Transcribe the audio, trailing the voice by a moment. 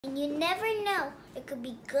And you never know, it could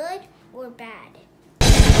be good or bad.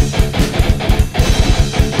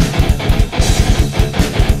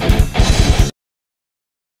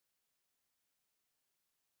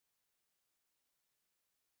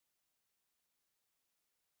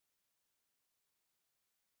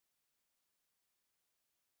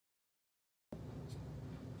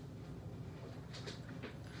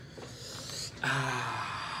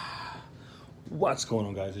 What's going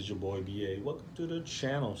on, guys? It's your boy BA. Welcome to the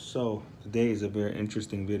channel. So today is a very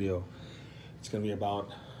interesting video. It's gonna be about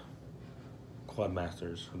Quad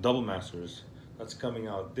Masters, Double Masters. That's coming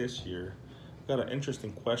out this year. Got an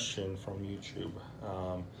interesting question from YouTube,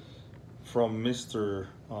 from Mr.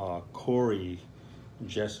 Corey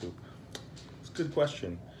Jessup. It's a good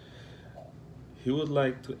question. He would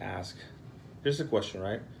like to ask, here's the question,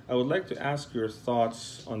 right? I would like to ask your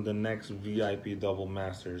thoughts on the next VIP Double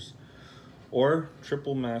Masters or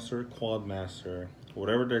Triple Master, Quad Master,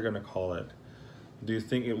 whatever they're gonna call it. Do you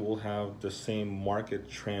think it will have the same market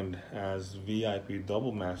trend as VIP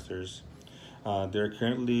Double Masters? They're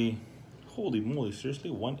currently, holy moly,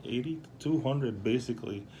 seriously, 180 to 200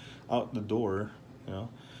 basically out the door. You know,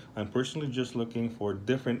 I'm personally just looking for a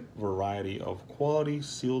different variety of quality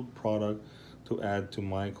sealed product to add to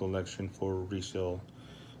my collection for resale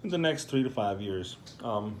in the next 3 to 5 years.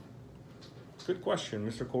 Good question,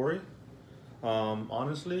 Mr. Corey.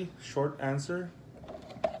 Honestly, short answer,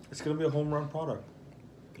 it's gonna be a home run product,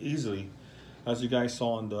 easily. As you guys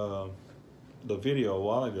saw in the video a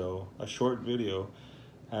while ago, a short video,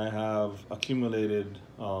 I have accumulated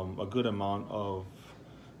a good amount of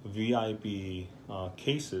VIP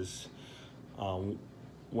cases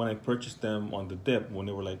when I purchased them on the dip, when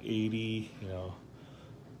they were like 80,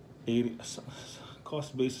 80,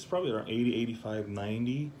 cost basis probably around 80, 85,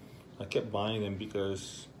 90. I kept buying them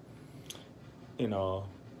because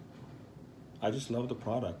I just love the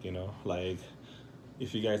product, like,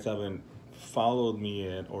 if you guys haven't followed me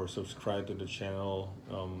yet or subscribed to the channel,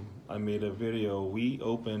 I made a video. We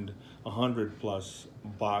opened 100+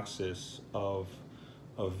 boxes of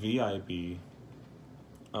VIP,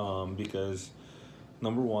 because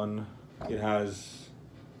number one, it has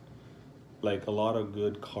like a lot of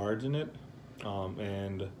good cards in it,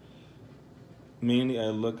 and mainly I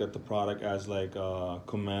look at the product as like a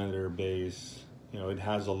commander base. It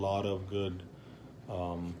has a lot of good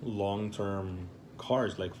long-term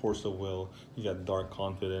cards like Force of Will. You got Dark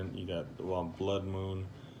Confident, you got Blood Moon.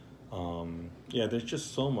 Yeah, there's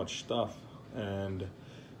just so much stuff, and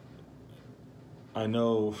I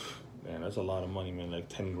know, man, that's a lot of money, man. Like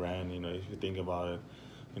 10 grand, if you think about it,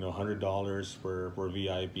 $100 for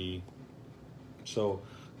VIP. So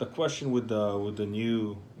the question with the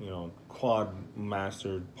new, Quad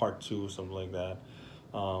Master Part 2, something like that,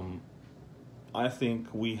 I think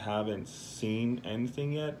we haven't seen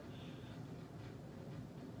anything yet.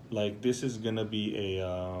 Like, this is gonna be a,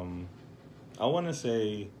 I want to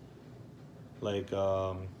say, like,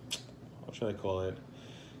 what should I call it?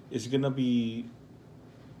 It's gonna be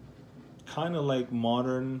kind of like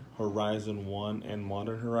Modern Horizon 1 and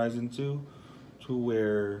Modern Horizon 2, to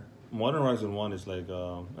where Modern Horizon 1 is like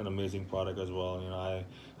an amazing product as well.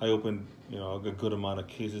 I opened, a good amount of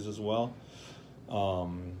cases as well.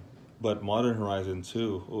 But Modern Horizon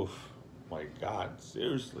 2, oof, my God,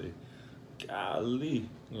 seriously, golly,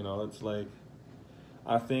 it's like,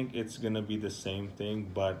 I think it's gonna be the same thing,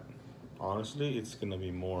 but honestly, it's gonna be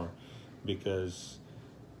more, because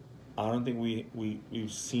I don't think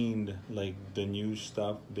we've seen like the new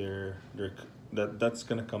stuff that's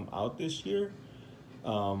gonna come out this year,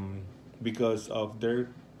 because of they're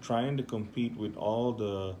trying to compete with all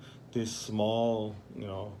this small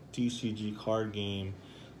TCG card game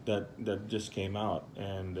that just came out,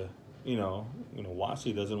 and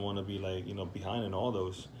Wasi doesn't want to be like behind in all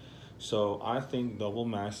those. So I think Double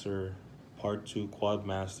Master Part 2 Quad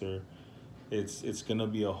Master, it's gonna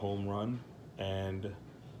be a home run. And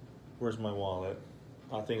where's my wallet?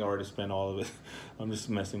 I think I already spent all of it. I'm just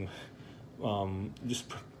messing.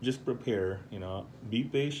 Just prepare. Be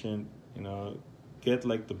patient. Get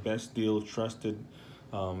like the best deal, trusted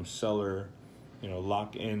seller.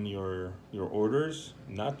 Lock in your orders.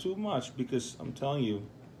 Not too much, because I'm telling you,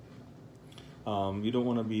 you don't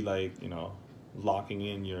want to be like locking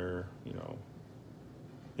in your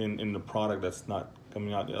in the product that's not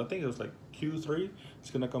coming out. I think it was like Q3. It's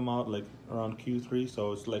gonna come out like around Q3,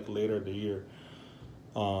 so it's like later the year.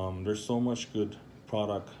 There's so much good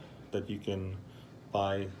product that you can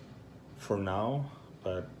buy for now,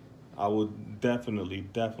 but I would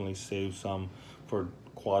definitely save some for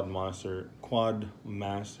Quad Master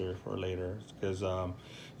for later, because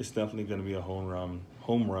it's definitely gonna be a home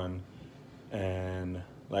run, and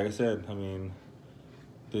like I said, I mean,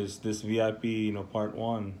 this VIP, you know, part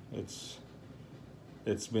one, it's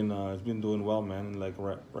been doing well, man. And like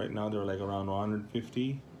right now they're like around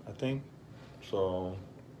 150, I think. So,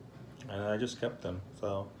 and I just kept them.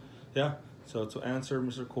 So, yeah. So to answer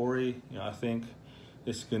Mr. Corey, you know, I think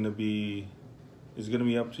it's gonna be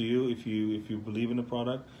up to you if you believe in the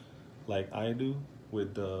product, like I do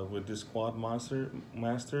with this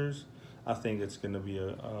Masters. I think it's gonna be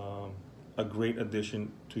a great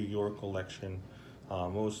addition to your collection,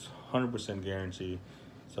 most 100% guarantee.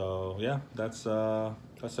 So yeah, that's a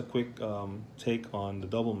quick take on the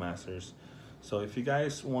Double Masters. So if you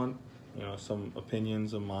guys want, you know, some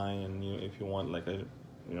opinions of mine, and if you want like a,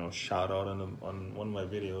 you know, shout out on one of my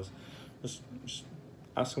videos, just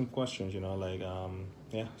ask some questions, you know, like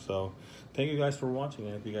yeah. So thank you guys for watching,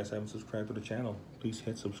 and if you guys haven't subscribed to the channel, please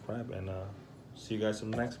hit subscribe, and see you guys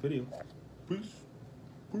in the next video. Peace.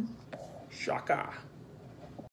 Shaka.